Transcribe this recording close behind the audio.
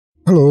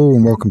Hello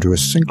and welcome to a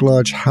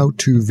SyncLodge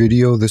how-to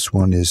video. This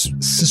one is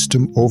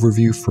System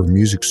Overview for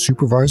Music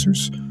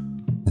Supervisors.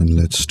 And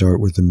let's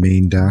start with the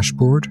main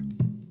dashboard.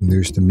 And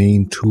there's the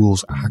main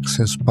Tools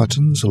Access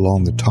buttons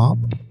along the top.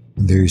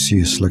 And there you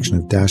see a selection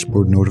of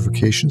dashboard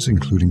notifications,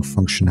 including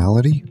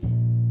functionality.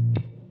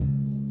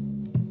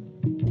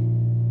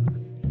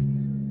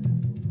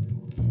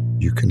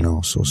 You can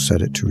also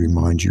set it to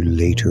remind you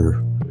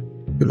later.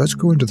 But let's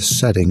go into the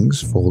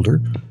Settings folder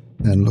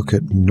and look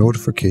at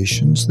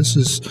notifications. This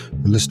is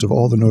a list of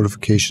all the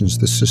notifications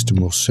the system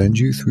will send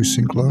you through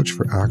SyncLodge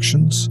for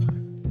actions.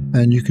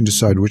 And you can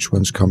decide which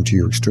ones come to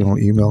your external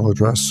email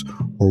address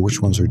or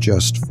which ones are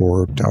just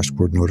for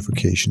dashboard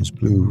notifications.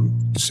 Blue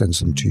sends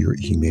them to your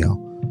email.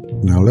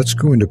 Now let's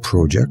go into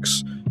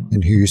projects.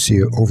 And here you see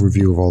an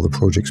overview of all the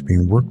projects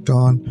being worked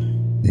on,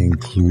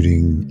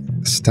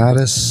 including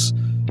status,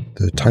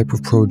 the type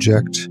of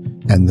project,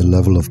 and the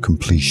level of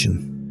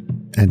completion.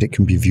 And it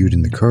can be viewed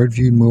in the card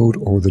view mode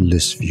or the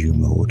list view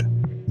mode.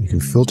 You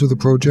can filter the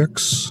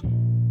projects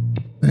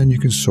and you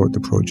can sort the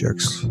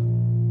projects.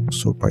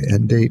 Sort by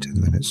end date,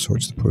 and then it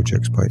sorts the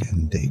projects by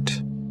end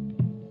date.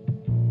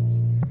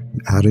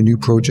 Add a new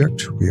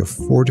project. We have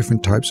 4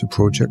 different types of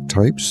project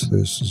types.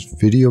 This is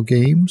video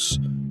games,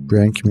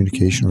 brand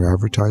communication or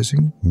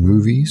advertising,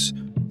 movies,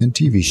 and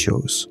TV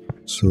shows.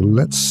 So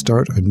let's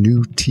start a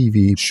new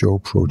TV show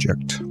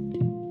project.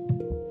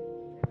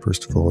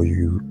 First of all,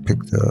 you pick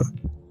the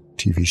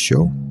TV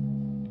show,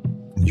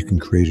 and you can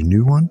create a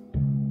new one,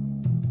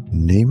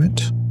 name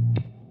it,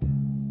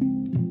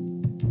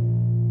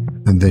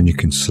 and then you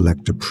can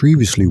select a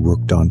previously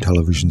worked on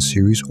television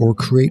series or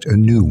create a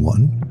new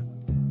one.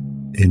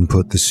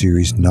 Input the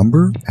series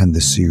number and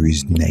the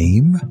series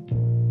name.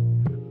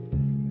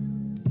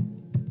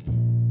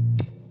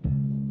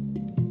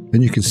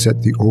 Then you can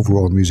set the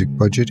overall music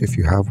budget if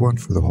you have one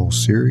for the whole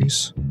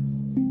series.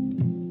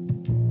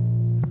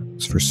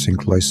 It's for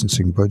sync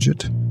licensing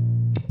budget.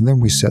 And then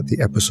we set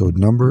the episode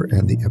number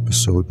and the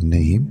episode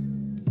name.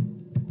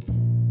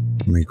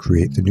 And we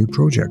create the new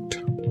project.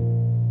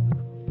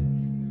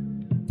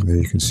 And there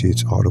you can see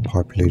it's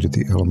auto-populated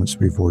the elements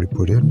we've already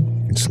put in.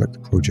 You can select the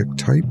project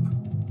type.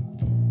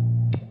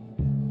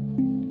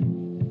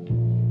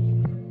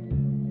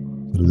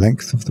 The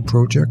length of the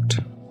project.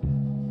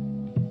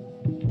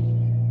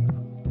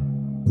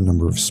 The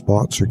number of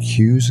spots or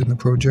cues in the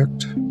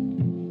project.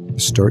 The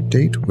start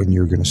date, when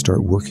you're going to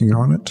start working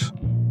on it.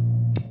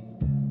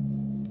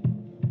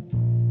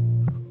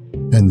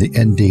 And the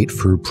end date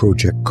for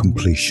project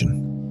completion.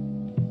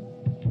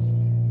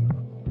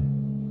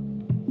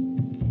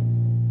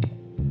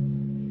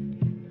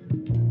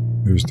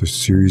 There's the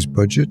series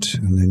budget,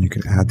 and then you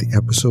can add the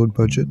episode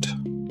budget.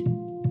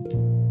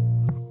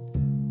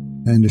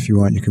 And if you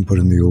want, you can put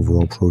in the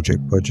overall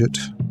project budget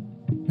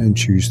and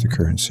choose the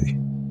currency.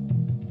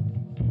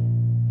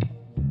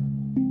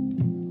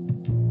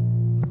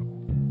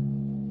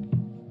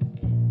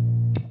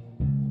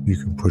 You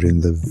can put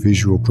in the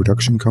visual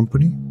production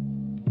company.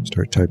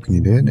 Start typing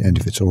it in, and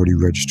if it's already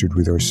registered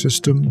with our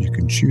system, you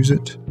can choose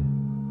it.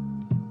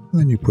 And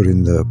then you put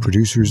in the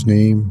producer's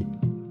name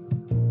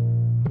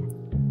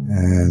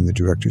and the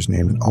director's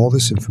name, and all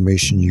this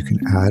information you can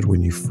add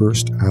when you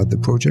first add the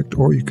project,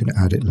 or you can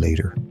add it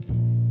later.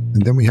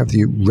 And then we have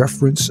the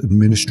reference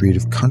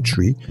administrative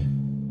country,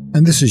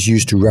 and this is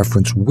used to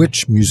reference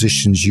which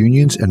musicians'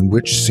 unions and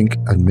which sync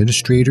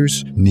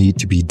administrators need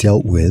to be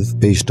dealt with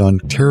based on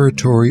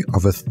territory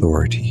of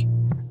authority.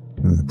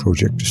 And the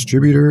project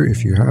distributor,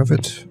 if you have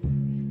it,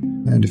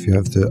 and if you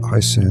have the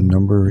ISAN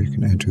number, you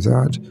can enter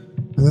that.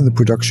 And then the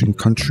production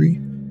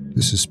country,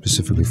 this is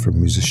specifically for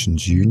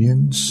musicians'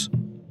 unions,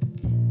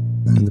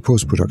 and the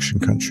post-production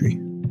country.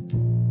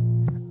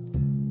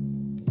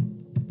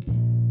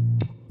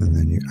 And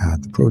then you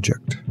add the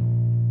project.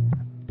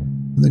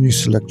 And then you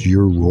select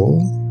your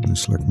role, and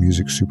select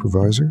Music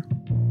Supervisor.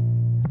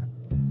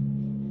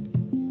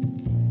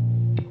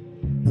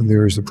 And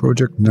there is the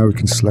project. Now we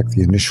can select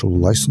the initial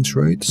license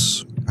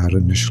rights, add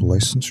initial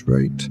license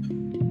right,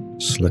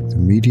 select the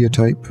media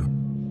type.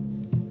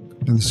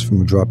 And this is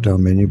from a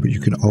drop-down menu, but you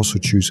can also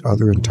choose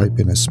other and type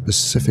in a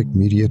specific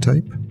media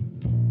type.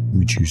 Let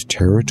me choose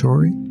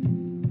territory.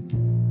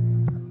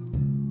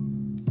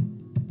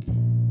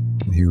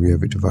 And here we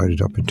have it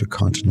divided up into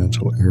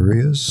continental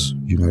areas.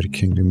 United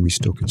Kingdom, we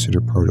still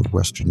consider part of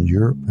Western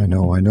Europe. I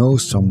know,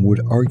 some would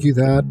argue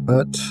that,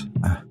 but...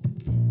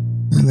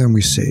 And then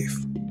we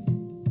save.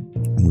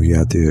 We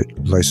add the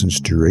license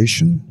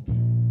duration,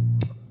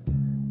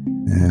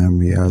 and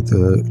we add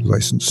the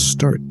license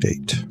start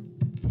date,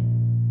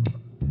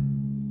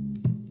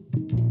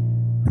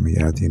 and we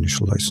add the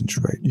initial license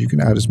right. You can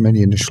add as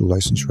many initial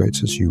license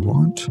rights as you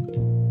want.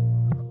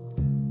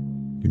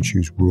 You can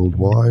choose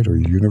worldwide or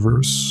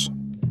universe,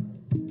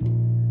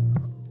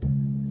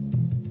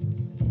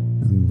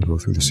 and we'll go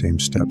through the same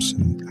steps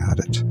and add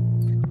it.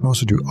 You can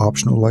also do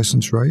optional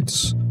license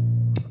rights,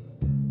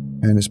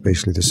 and it's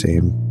basically the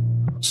same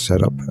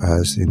setup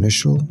as the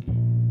initial,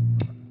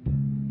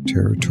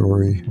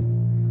 territory,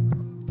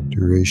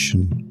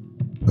 duration,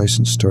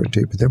 license start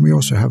date, but then we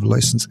also have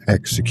license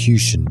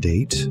execution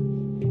date.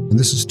 And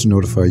this is to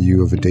notify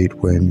you of a date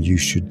when you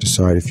should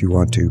decide if you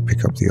want to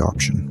pick up the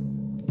option.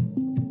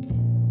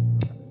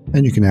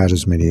 And you can add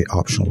as many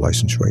optional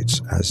license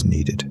rights as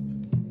needed.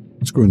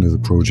 Let's go into the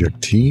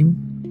project team.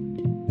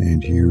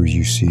 And here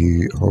you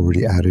see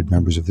already added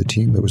members of the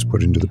team that was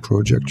put into the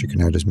project. You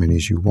can add as many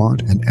as you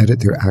want and edit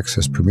their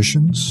access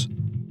permissions.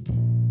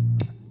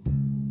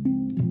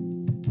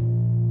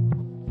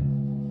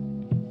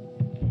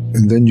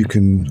 And then you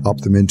can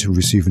opt them in to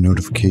receive a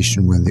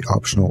notification when the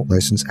optional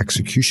license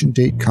execution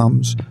date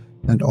comes,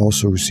 and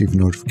also receive a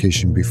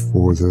notification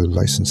before the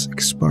license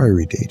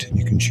expiry date. And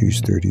you can choose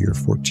 30 or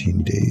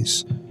 14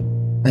 days.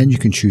 And you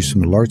can choose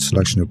from a large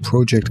selection of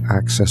project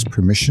access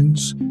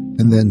permissions,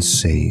 and then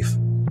save.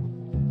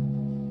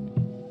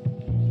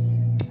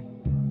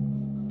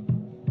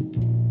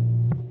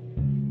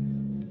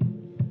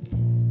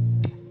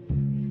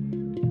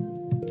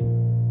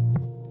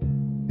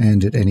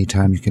 And at any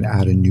time you can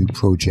add a new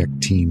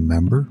project team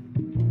member.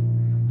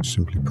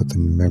 Simply put the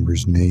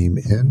member's name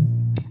in.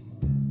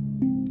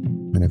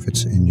 And if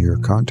it's in your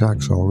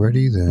contacts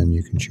already, then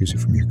you can choose it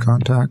from your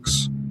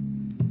contacts.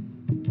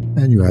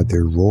 And you add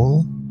their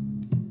role.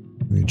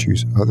 And you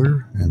choose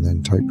other and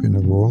then type in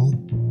a role.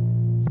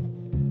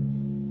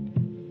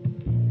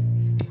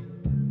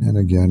 And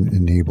again,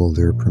 enable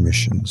their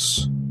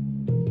permissions.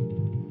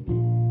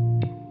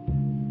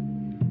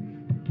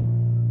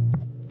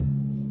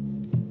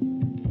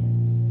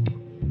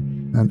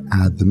 And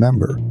add the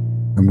member.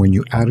 And when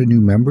you add a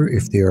new member,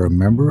 if they are a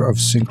member of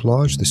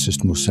SyncLodge, the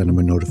system will send them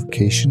a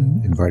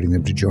notification inviting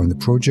them to join the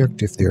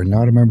project. If they are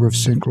not a member of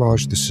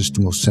SyncLodge, the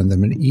system will send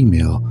them an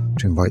email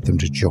to invite them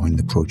to join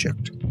the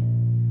project.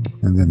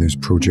 And then there's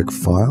project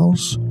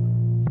files,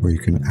 where you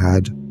can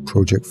add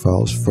project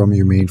files from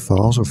your main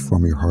files or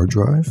from your hard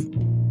drive.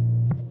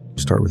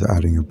 Start with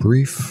adding a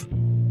brief.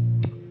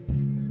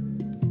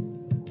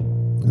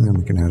 And then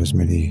we can add as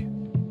many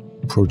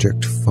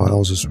project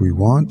files as we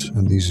want,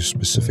 and these are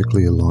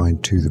specifically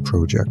aligned to the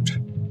project.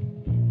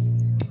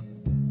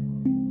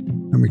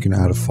 And we can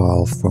add a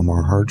file from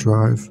our hard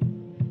drive,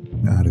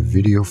 add a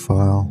video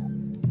file,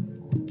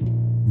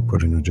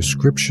 put in a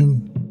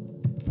description,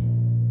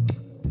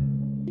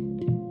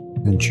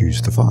 and choose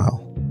the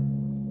file.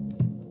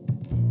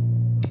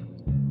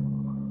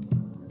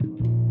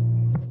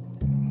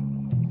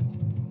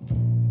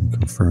 And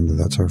confirm that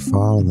that's our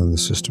file, and then the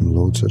system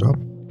loads it up.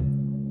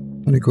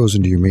 And it goes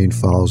into your main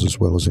files as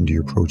well as into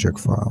your project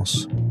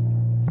files.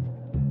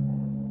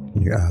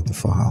 And you add the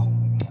file.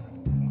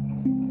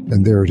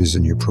 And there it is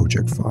in your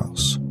project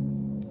files.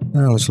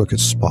 Now let's look at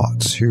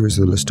spots. Here is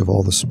the list of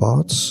all the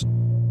spots.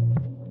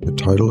 The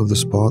title of the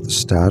spot, the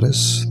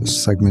status, the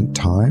segment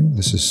time.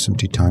 This is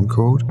SMPTE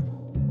timecode.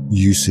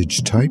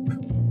 Usage type.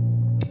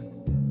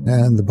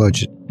 And the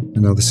budget.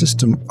 And now the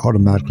system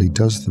automatically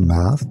does the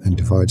math and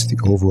divides the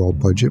overall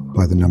budget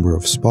by the number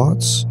of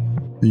spots.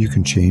 You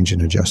can change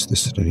and adjust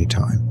this at any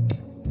time.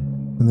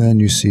 And then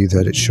you see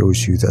that it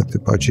shows you that the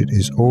budget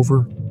is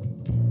over.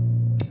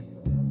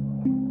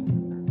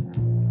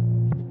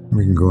 And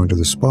we can go into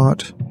the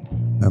spot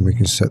and we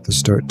can set the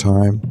start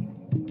time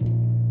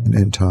and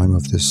end time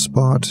of this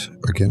spot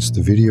against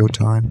the video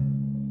time.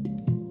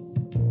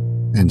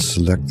 And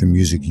select the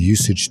music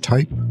usage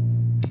type.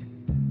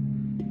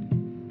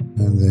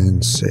 And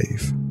then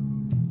save.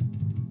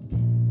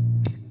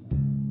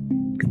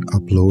 You can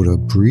upload a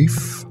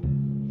brief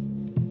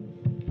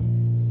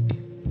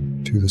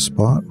to the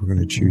spot. We're going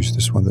to choose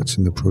this one that's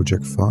in the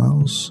project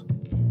files.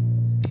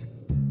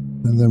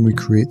 And then we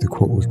create the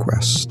quote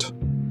request.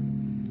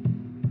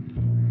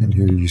 And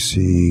here you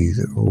see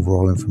the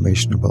overall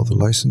information about the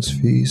license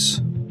fees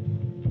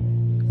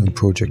and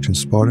project and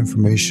spot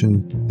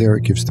information. There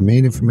it gives the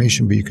main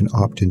information, but you can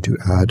opt in to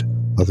add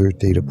other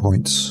data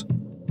points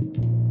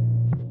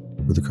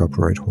for the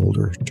copyright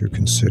holder to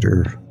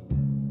consider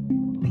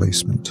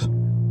placement.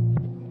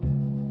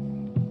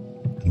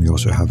 We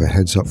also have a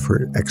heads up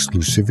for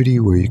exclusivity,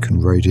 where you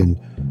can write in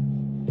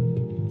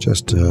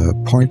just a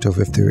point of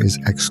if there is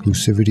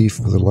exclusivity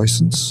for the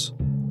license.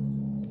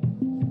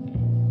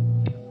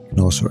 You can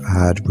also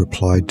add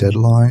reply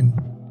deadline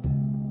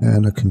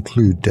and a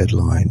conclude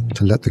deadline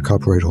to let the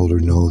copyright holder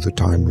know the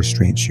time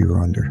restraints you're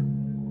under.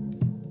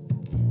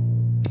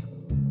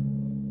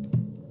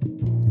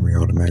 And we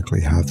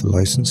automatically have the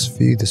license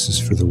fee. This is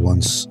for the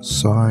once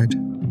side.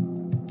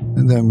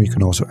 And then we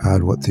can also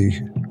add what the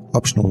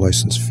optional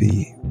license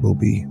fee will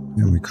be,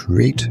 and we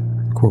create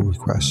a quote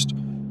request.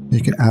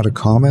 You can add a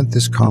comment.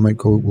 This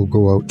comment will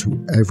go out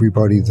to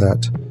everybody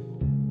that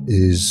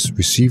is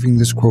receiving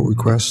this quote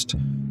request,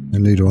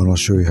 and later on I'll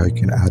show you how you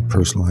can add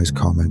personalized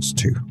comments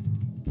too.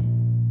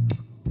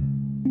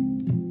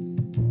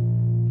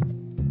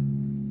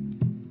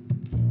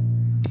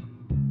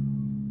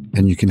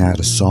 And you can add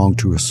a song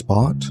to a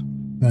spot,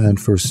 and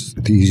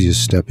first the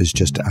easiest step is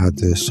just to add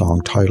the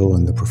song title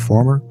and the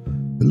performer.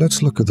 But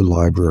let's look at the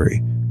library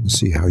and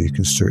see how you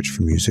can search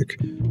for music.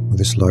 Well,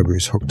 this library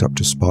is hooked up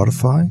to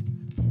Spotify,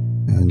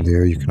 And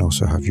there you can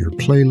also have your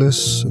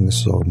playlists, and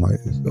this is all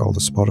the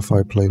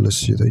Spotify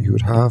playlists that you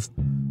would have.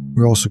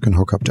 We also can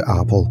hook up to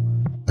Apple,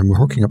 and we're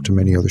hooking up to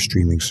many other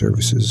streaming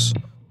services.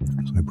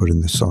 So I put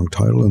in the song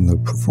title and the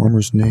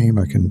performer's name.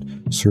 I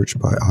can search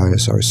by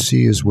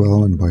ISRC as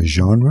well and by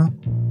genre.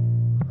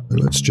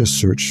 Let's just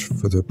search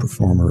for the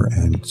performer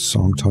and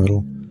song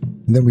title.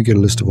 And then we get a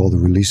list of all the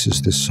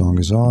releases this song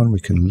is on. We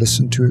can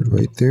listen to it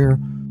right there.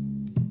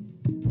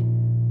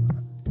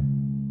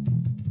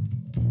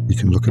 We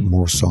can look at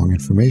more song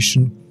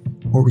information,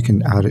 or we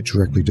can add it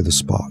directly to the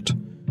spot.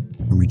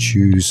 And we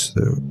choose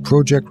the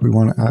project we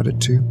want to add it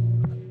to,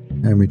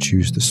 and we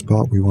choose the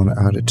spot we want to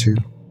add it to.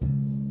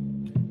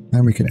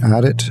 And we can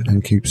add it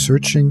and keep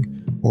searching,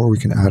 or we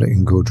can add it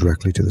and go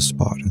directly to the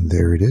spot. And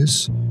there it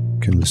is. We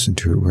can listen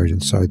to it right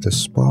inside the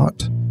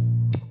spot,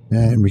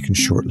 and we can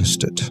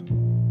shortlist it.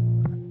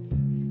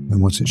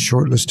 And once it's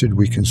shortlisted,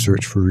 we can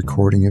search for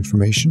recording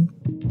information.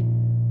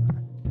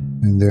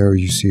 And there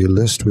you see a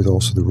list with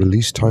also the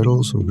release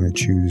titles. We're going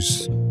to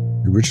choose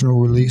the original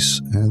release,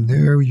 and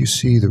there you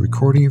see the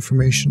recording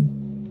information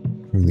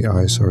from the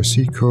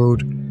ISRC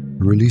code,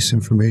 the release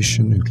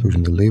information,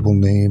 including the label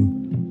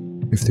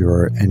name, if there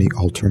are any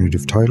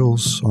alternative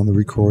titles on the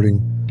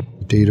recording,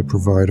 the data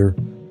provider,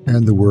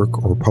 and the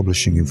work or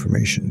publishing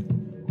information.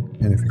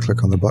 And if you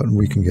click on the button,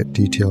 we can get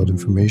detailed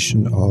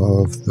information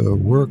of the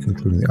work,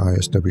 including the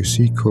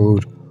ISWC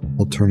code,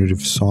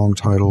 alternative song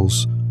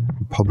titles,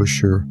 the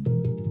publisher,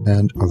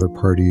 and other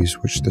parties,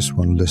 which this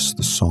one lists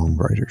the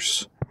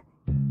songwriters.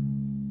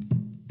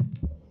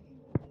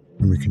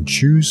 And we can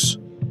choose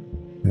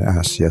and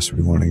ask, yes,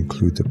 we want to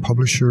include the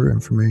publisher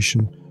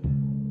information,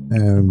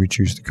 and we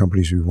choose the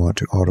companies we want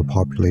to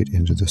auto-populate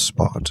into the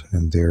spot.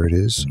 And there it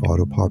is,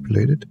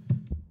 auto-populated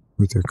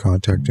with their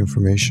contact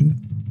information,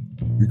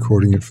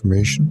 recording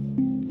information.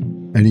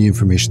 Any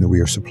information that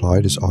we are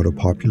supplied is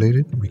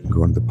auto-populated. We can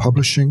go into the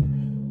publishing,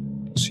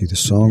 see the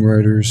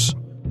songwriters,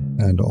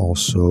 and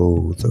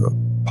also the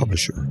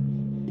publisher.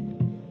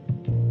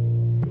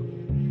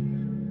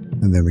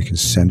 And then we can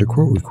send a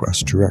quote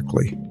request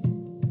directly.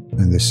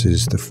 And this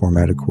is the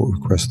formatted quote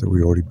request that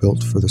we already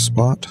built for the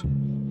spot.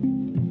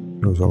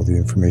 Shows all the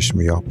information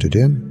we opted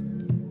in,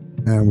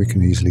 and we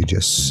can easily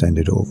just send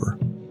it over.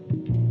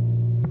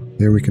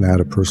 There we can add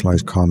a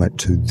personalized comment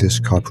to this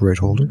copyright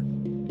holder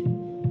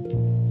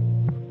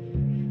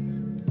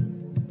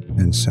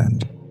and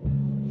send.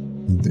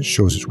 And this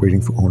shows it's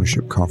waiting for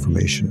ownership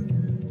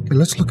confirmation. Okay,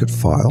 let's look at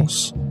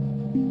files.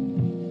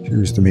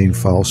 Here's the main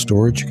file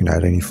storage. You can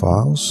add any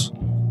files.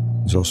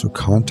 There's also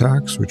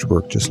contacts, which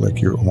work just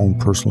like your own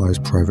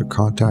personalized private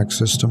contact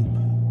system.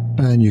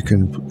 And you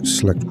can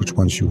select which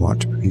ones you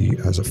want to be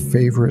as a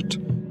favorite,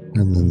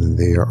 and then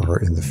they are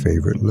in the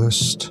favorite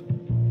list.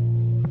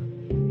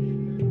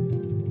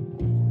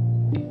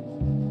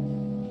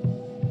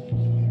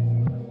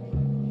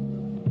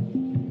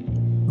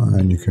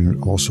 And you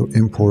can also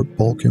import,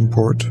 bulk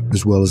import,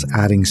 as well as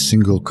adding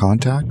single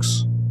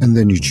contacts. And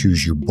then you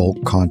choose your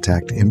bulk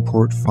contact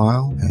import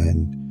file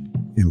and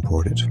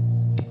import it.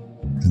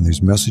 And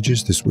there's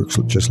messages. This works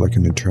just like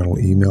an internal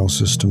email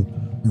system,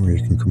 where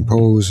you can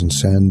compose and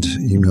send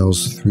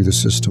emails through the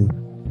system.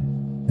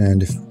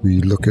 And if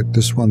we look at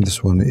this one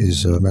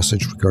is a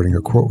message regarding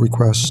a quote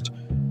request.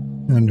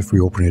 And if we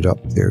open it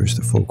up, there's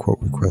the full quote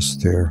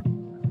request there,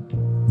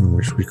 in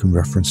which we can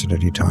reference at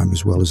any time,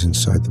 as well as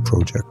inside the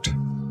project.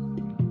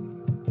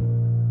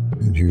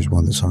 And here's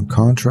one that's on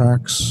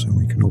contracts, and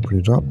we can open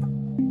it up.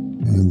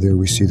 And there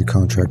we see the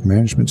contract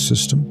management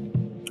system,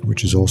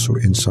 which is also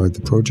inside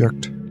the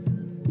project.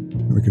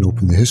 And we can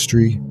open the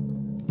history,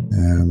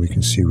 and we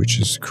can see which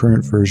is the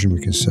current version.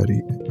 We can set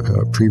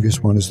a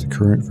previous one as the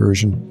current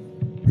version.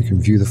 We can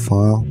view the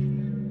file,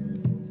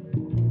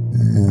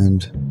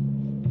 and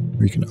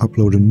we can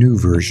upload a new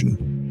version.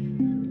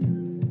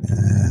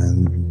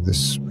 And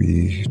this,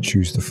 we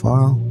choose the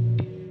file,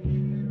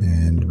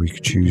 and we're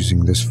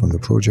choosing this from the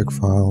project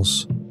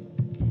files.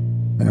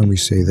 And we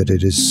say that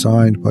it is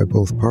signed by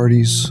both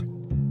parties,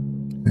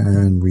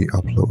 and we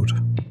upload.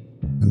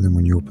 And then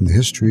when you open the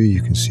history,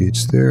 you can see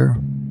it's there.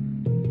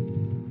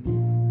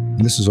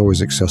 And this is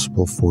always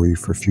accessible for you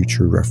for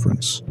future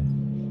reference.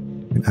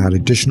 You can add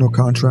additional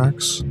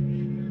contracts,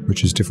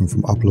 which is different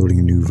from uploading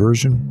a new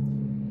version.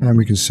 And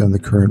we can send the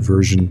current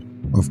version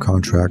of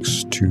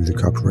contracts to the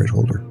copyright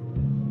holder.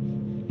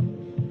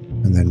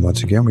 And then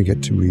once again, we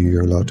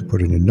are allowed to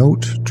put in a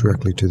note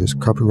directly to this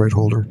copyright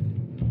holder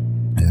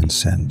and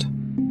send.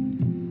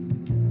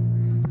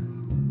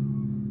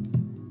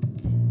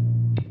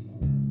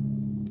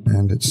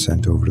 And it's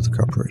sent over to the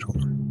copyright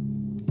holder.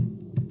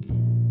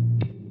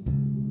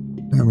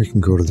 And we can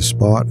go to the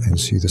spot and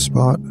see the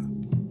spot.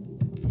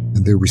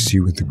 And there we see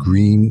with the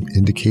green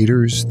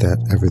indicators that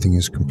everything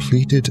is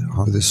completed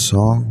on this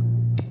song.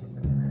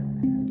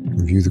 We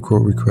can view the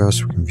quote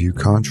request, we can view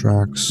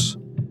contracts.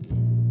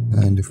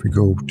 And if we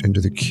go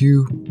into the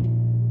queue,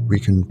 we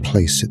can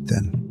place it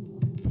then.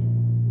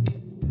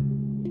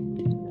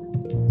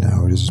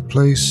 Now it is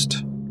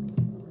placed.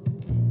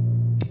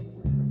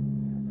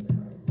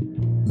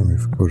 And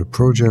if we go to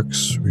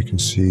projects, we can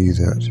see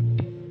that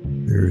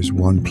there is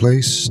one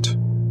placed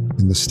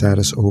in the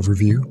status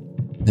overview.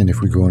 And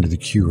if we go into the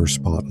queue or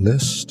spot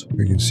list,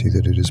 we can see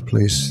that it is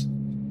placed.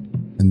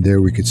 And there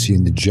we could see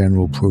in the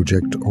general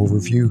project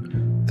overview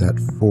that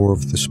 4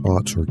 of the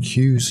spots or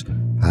queues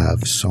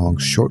have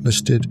songs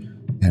shortlisted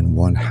and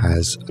 1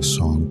 has a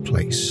song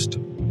placed.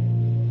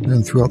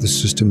 And throughout the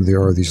system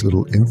there are these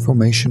little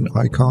information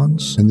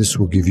icons, and this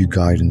will give you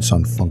guidance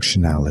on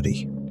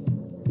functionality.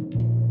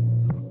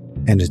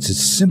 And it's as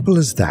simple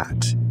as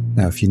that.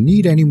 Now, if you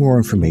need any more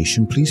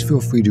information, please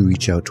feel free to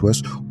reach out to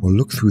us or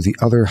look through the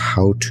other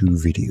how-to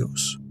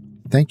videos.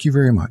 Thank you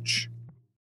very much.